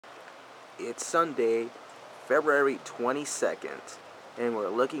It's Sunday, February 22nd, and we're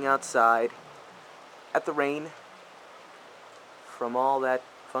looking outside at the rain from all that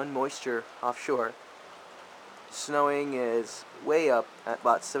fun moisture offshore. Snowing is way up at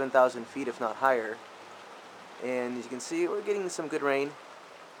about 7,000 feet, if not higher. And as you can see, we're getting some good rain,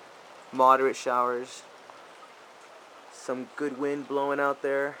 moderate showers, some good wind blowing out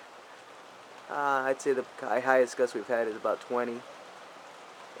there. I'd say the highest gust we've had is about 20.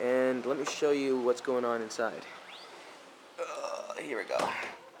 And let me show you what's going on inside. Here we go.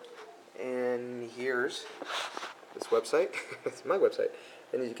 And here's this website. It's my website.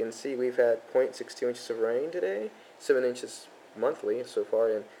 And as you can see, we've had 0.62 inches of rain today, 7 inches monthly so far,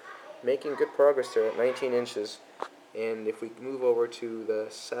 and making good progress there at 19 inches. And if we move over to the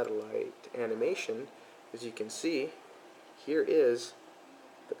satellite animation, as you can see, here is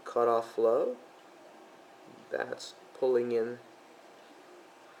the cutoff flow. That's pulling in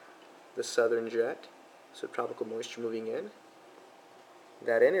the southern jet, subtropical moisture moving in.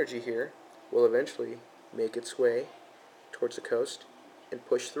 That energy here will eventually make its way towards the coast and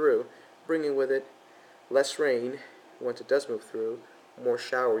push through, bringing with it less rain once it does move through, more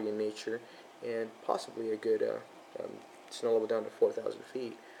showery in nature, and possibly a good snow level down to 4,000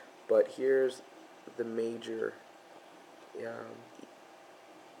 feet. But here's the major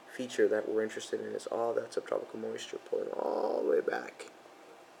feature that we're interested in, is all that subtropical moisture pulling all the way back.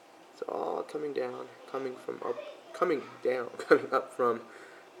 It's all coming down, coming up from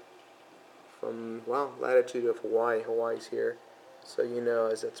latitude of Hawaii. Hawaii's here, so you know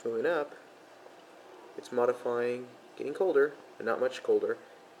as that's moving up, it's modifying, getting colder, but not much colder,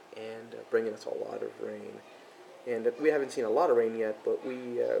 and bringing us a lot of rain. And we haven't seen a lot of rain yet, but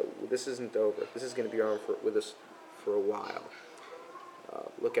this isn't over. This is going to be around with us for a while.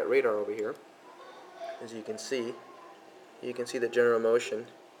 Look at radar over here. As you can see the general motion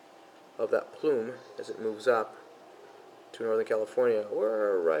of that plume as it moves up to Northern California.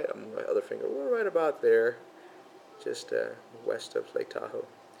 We're right on my other finger. We're right about there, just west of Lake Tahoe,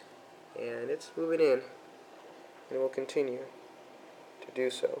 and it's moving in, and it will continue to do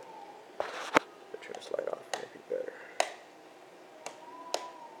so. I'll turn this light off, maybe better.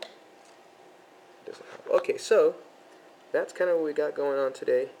 Doesn't help. Okay, so that's kind of what we got going on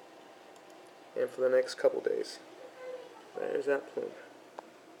today, and for the next couple days. There's that plume.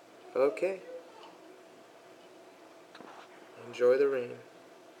 Okay. Enjoy the rain.